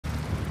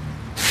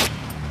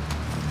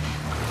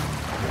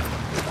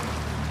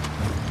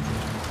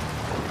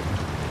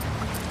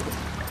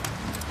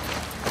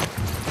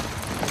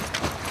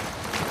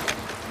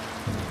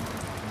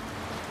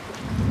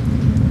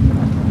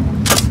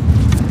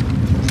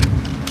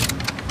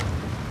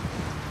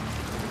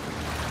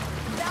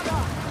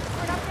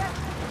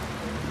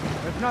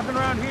Nothing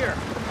around here.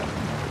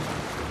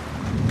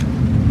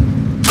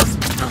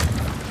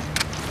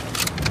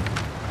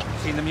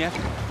 Seen them yet?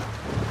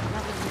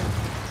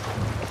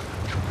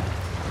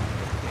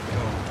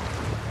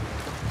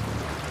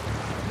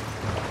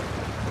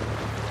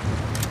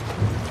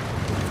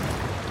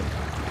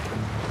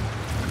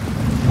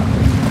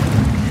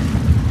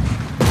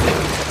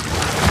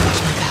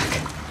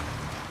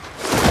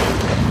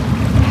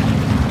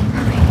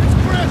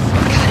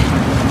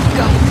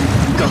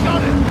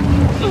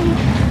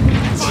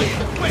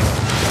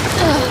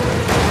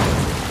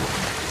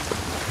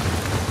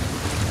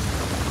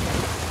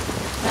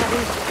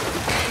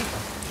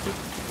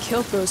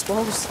 Killed those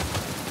wolves.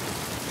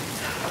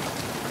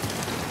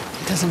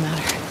 It doesn't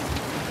matter.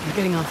 We're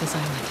getting off this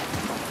island.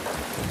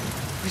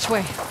 Which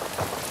way?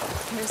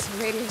 There's a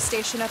radio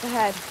station up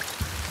ahead.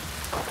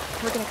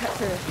 We're gonna cut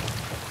through.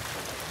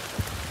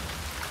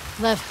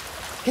 Lev,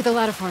 get the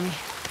ladder for me.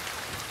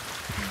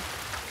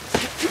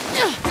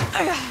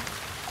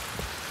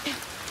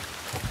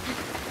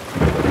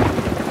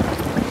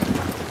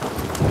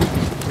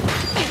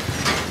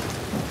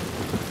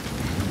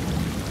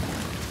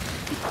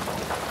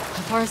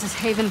 How far is this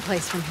Haven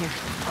place from here?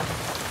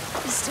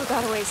 Still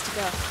got a ways to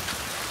go.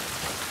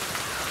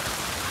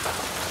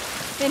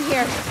 In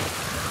here.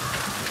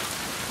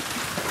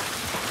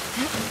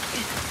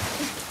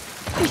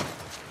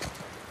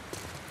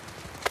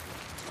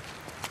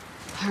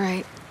 All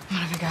right,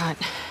 what have we got?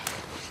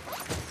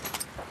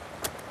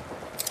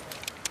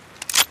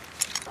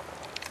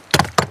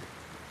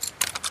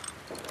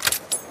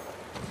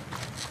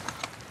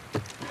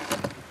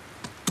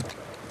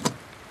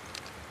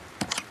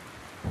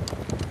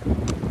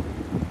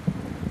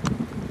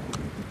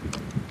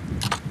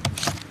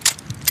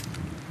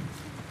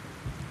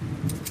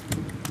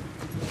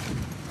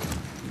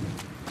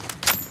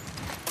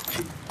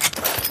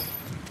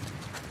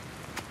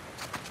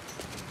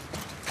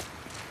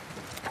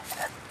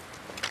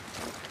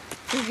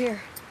 Through here.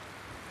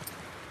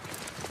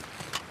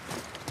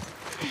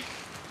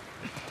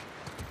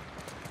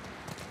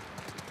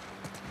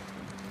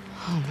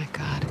 Oh my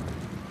God.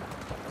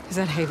 Is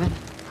that Haven?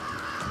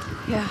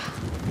 Yeah.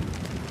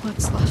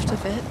 What's left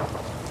of it.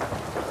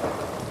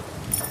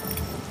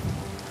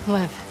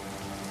 Lev,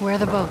 where are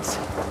the boats?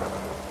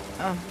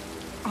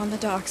 On the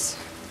docks.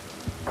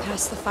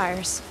 Past the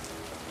fires.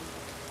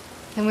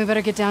 Then we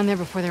better get down there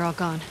before they're all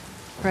gone,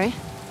 right?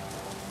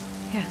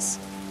 Yes.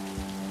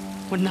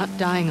 We're not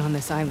dying on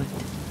this island.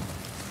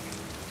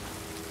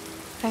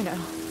 I know.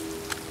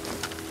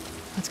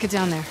 Let's get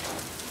down there.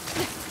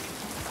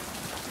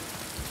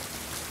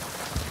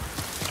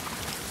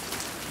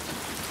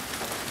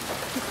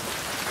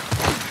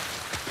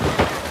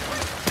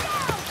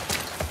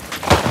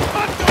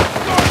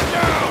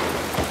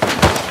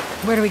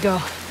 Where do we go?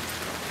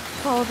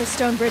 Follow the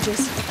stone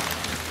bridges.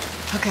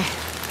 Okay.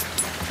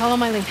 Follow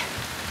my lead.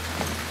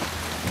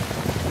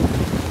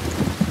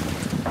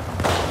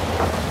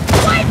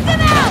 Wipe them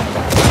out!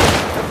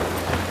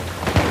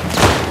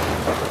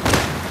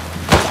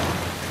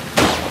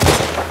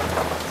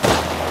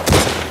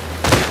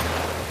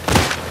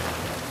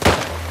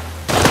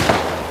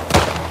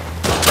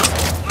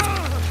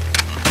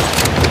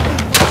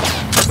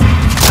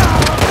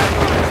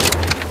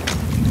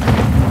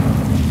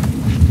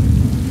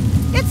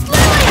 It's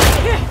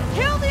Lily!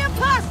 Kill the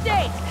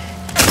apostate!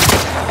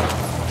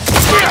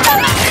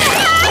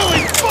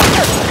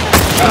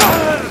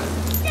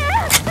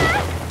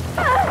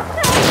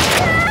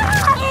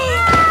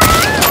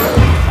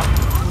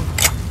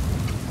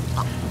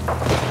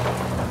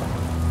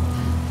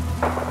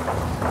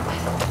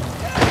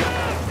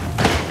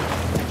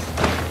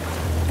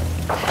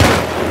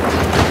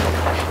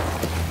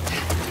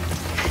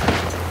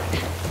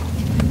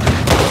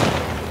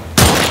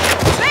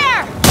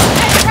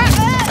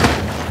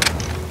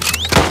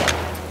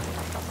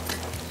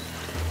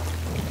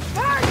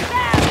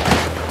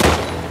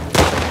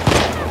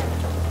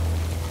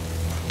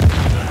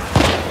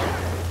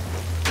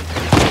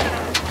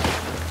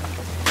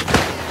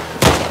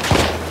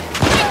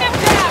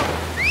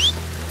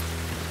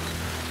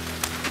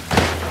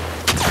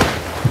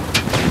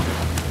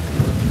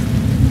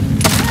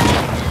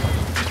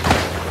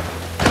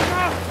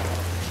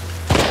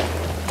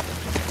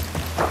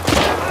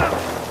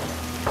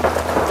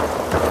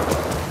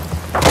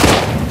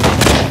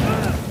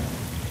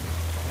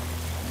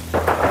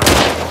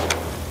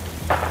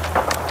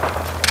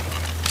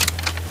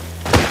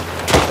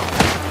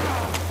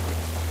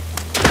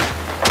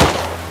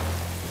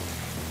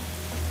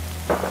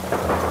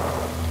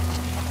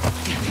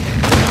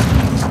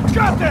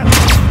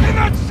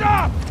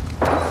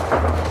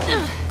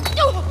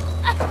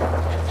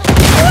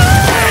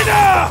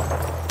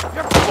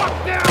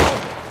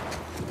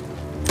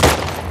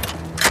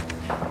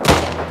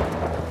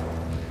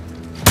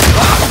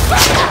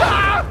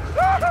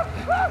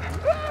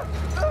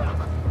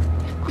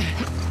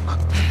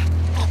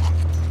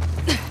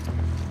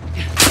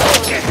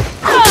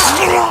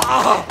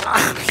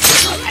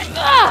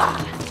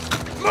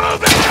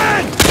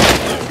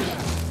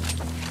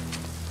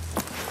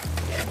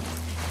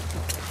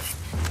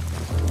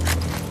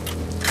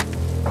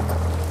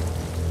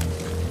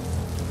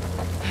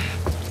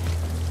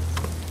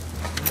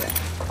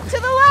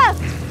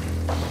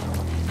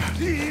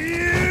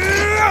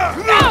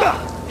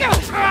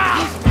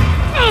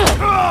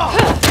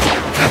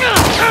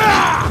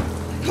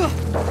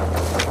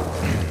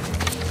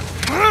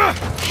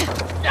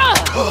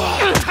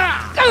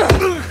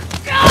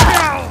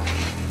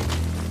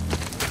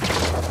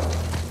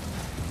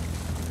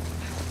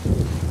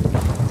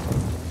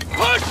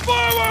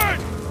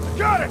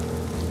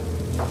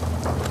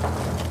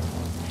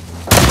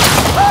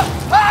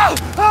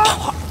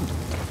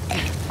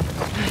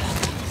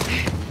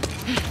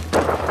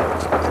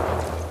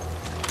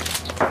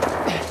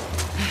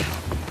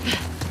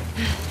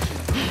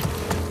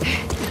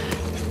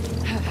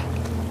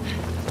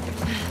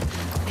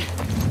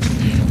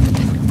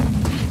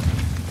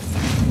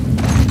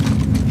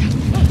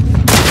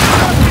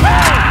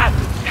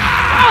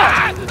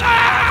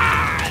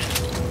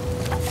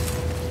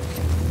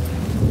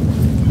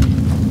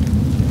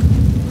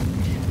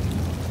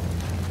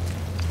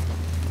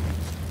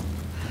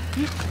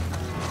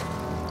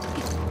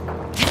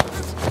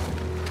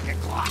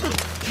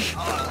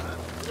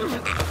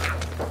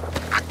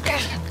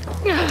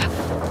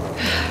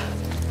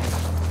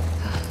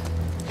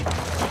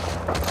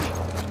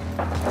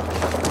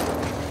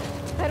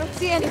 I don't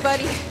see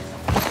anybody.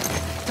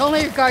 Don't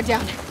let your guard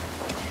down.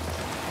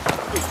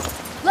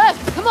 Lev,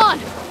 come on!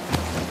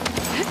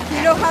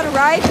 You know how to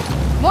ride?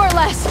 More or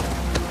less.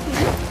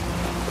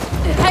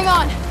 Hang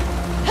on.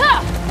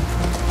 Ha!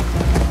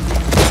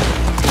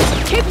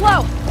 Keep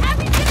low.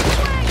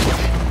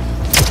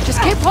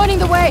 Just keep pointing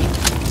the way.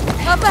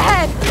 Up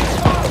ahead!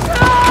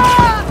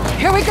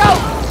 Here we go.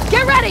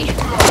 Get ready.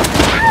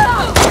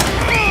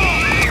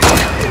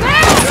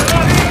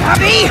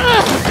 Abby!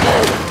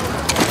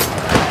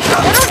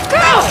 Let her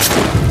go!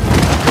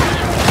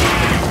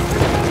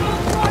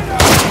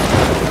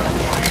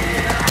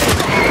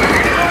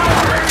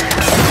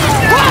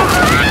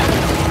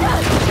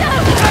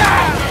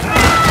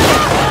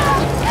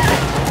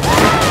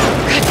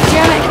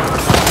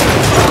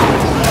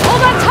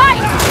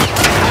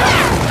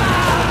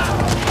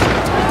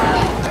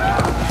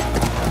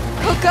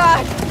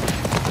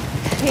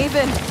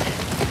 Haven.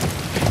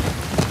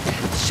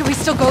 Should we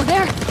still go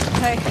there?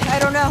 I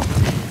don't know.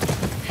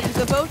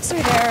 The boats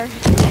are there.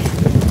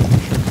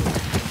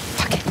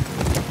 Fuck it.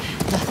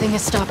 Nothing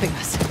is stopping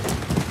us.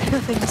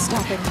 Nothing is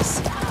stopping us.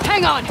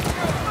 Hang on!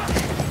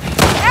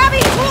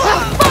 Abby!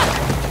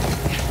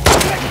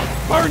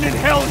 Burn in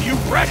hell, you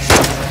wretch!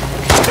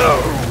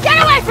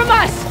 Get away from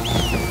us!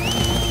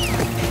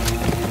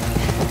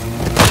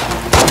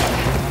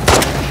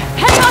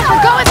 Hang on,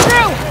 we're going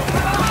through!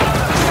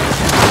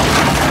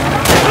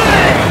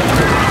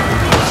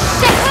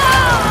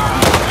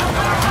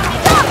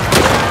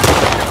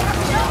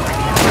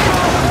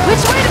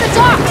 Which way to the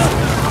docks?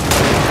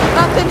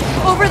 Up and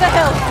over the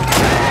hill.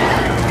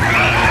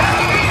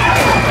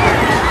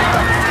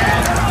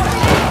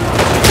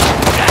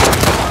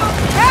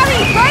 Abby,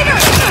 Ryder!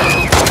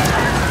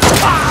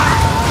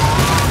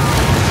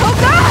 Oh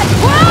God!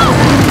 Whoa!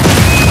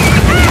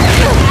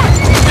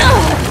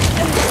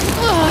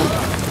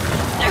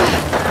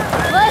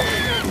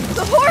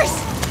 The horse!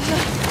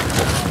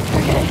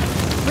 Okay,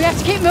 we have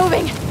to keep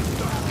moving.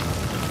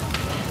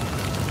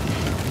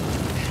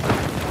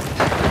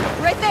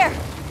 Right there!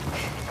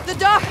 The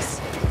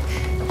docks!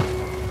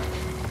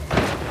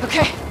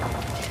 Okay,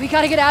 we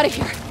gotta get out of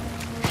here.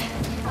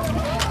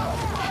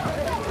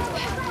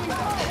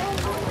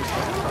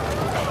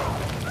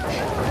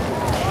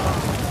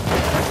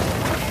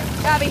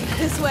 Abby,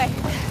 this way.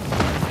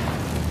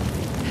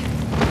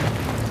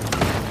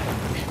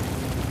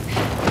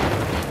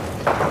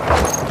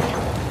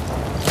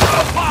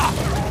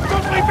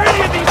 Don't leave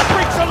any of these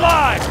freaks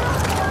alive!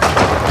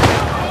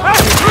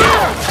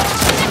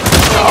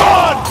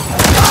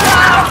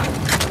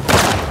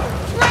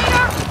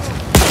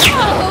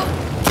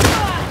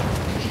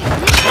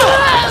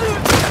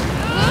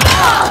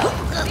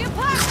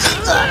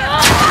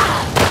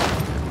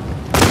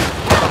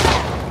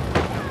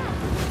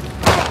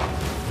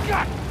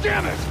 God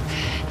damn it!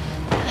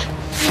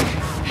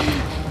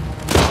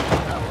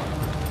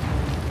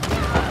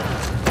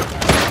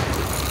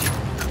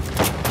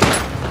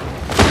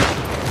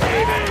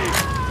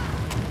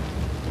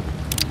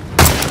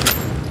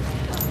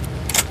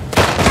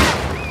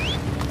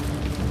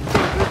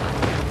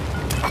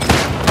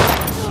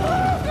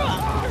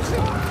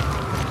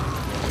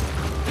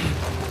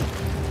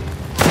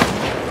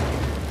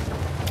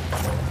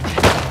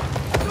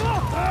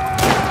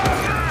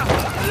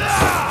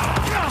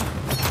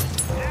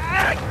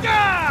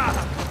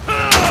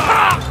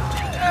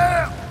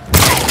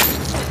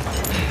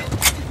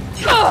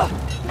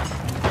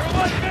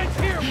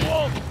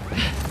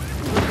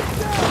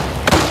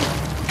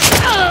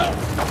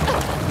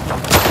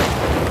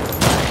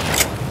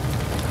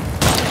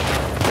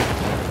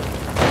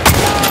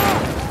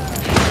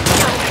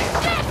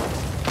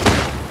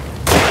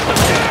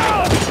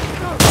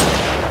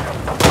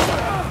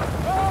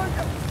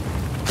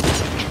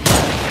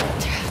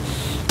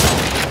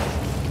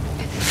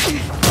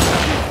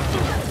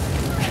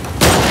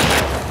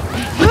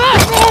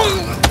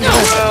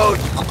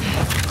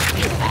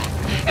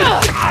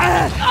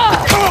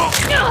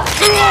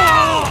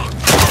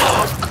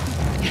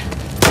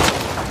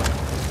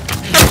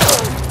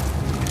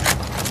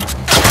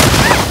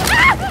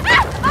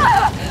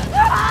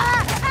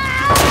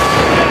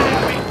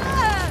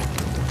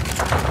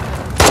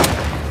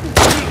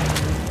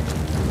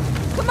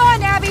 Come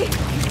on, Abby!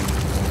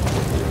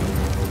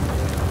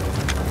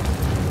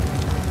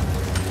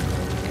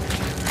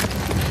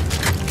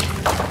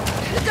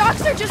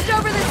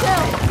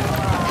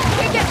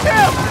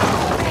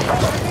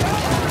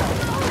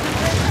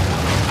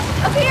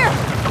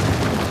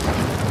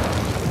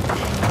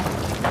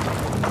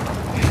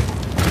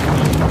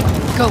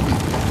 go.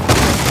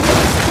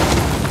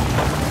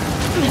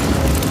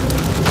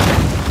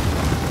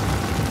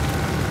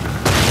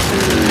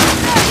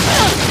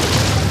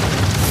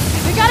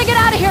 We gotta get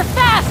out of here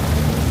fast!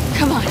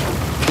 Come on.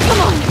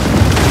 Come on.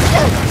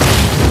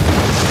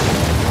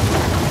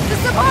 The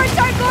supports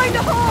aren't going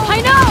to hold! I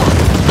know!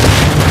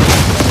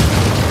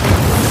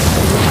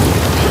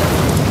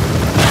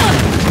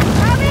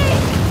 Abby!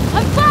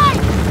 I'm fine!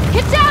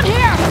 Get down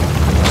here!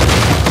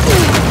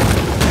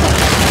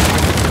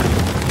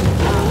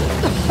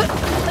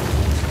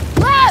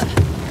 Lab!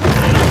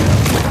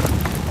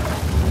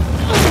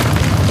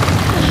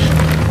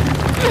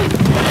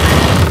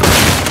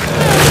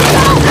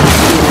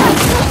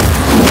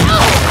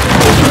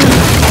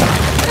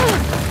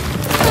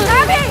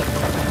 Abby!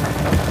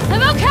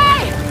 I'm okay!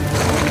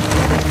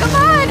 Come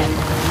on!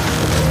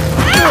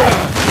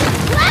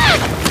 Lab!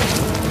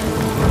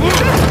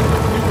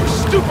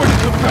 Stupid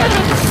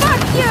competitor!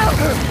 Fuck you!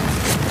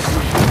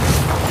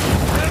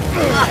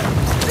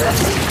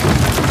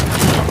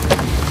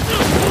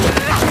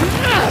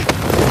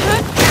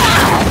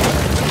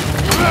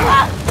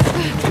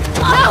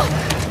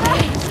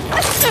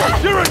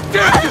 You're a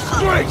damn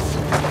disgrace!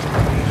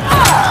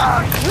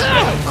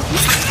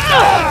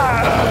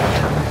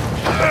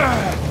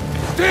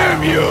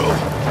 Damn you!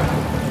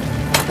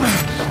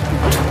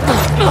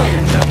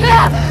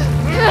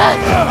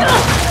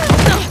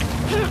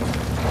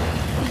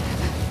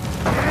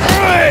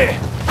 Hey!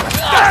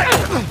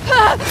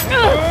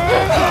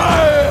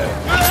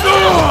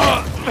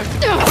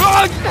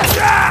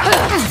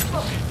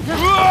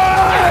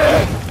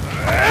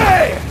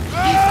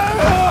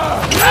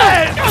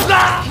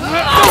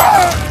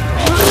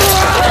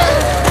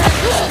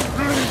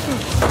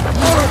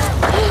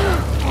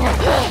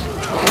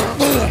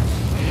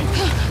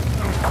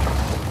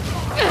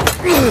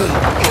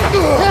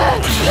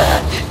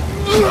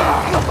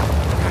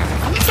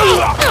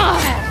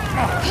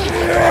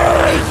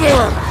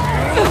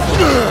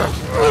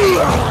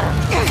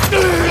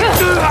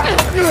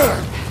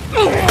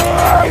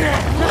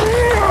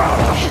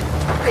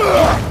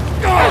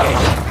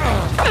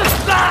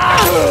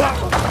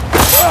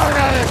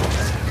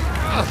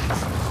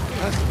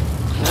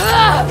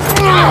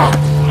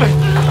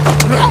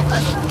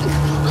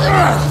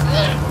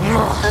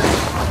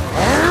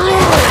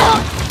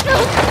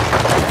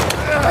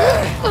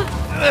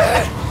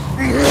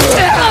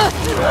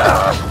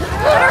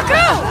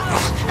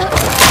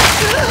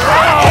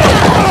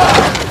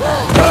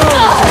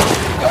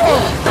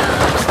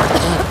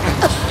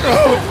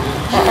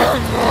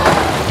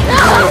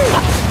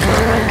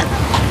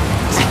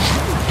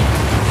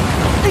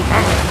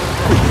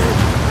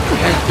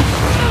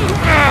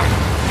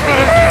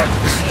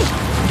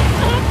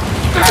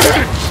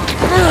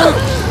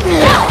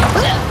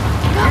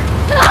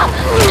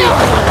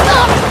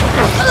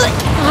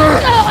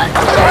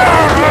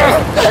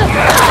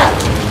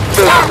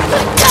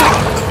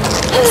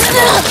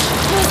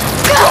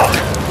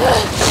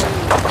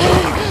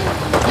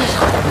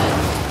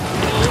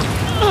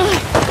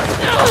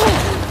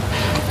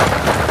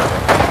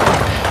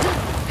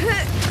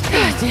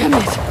 Damn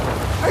it.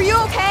 Are you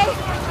okay?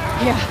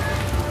 Yeah.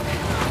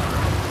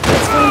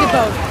 Let's find a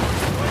boat.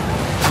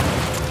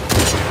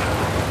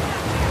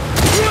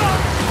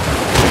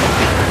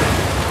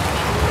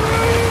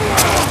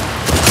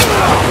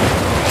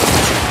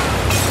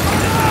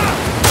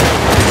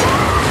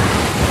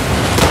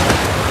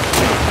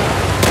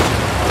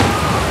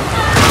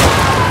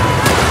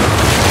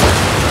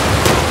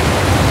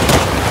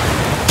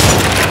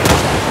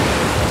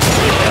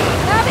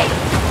 Abby!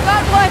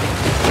 Got one!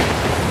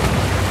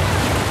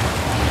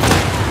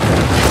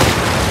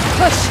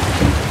 Push!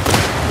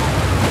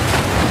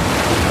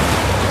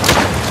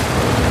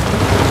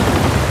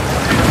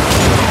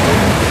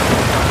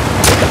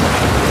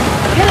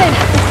 Get in!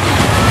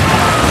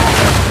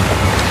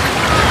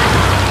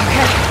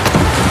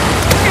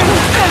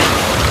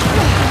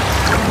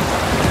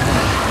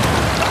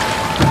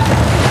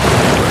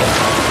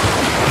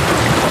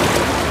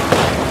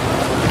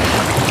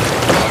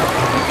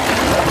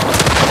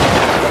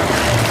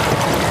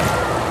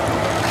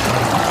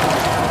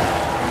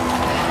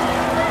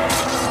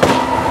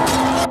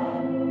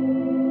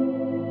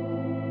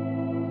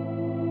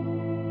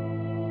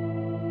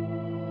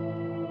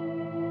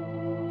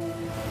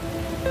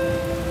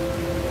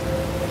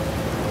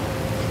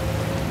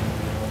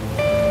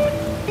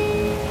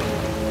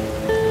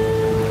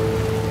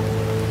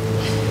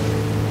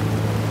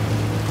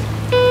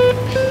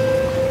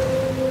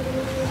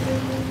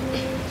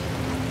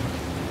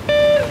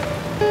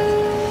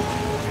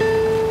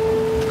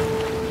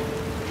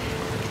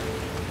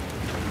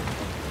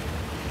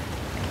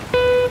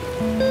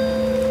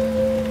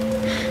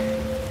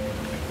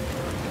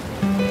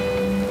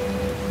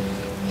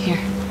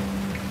 Here.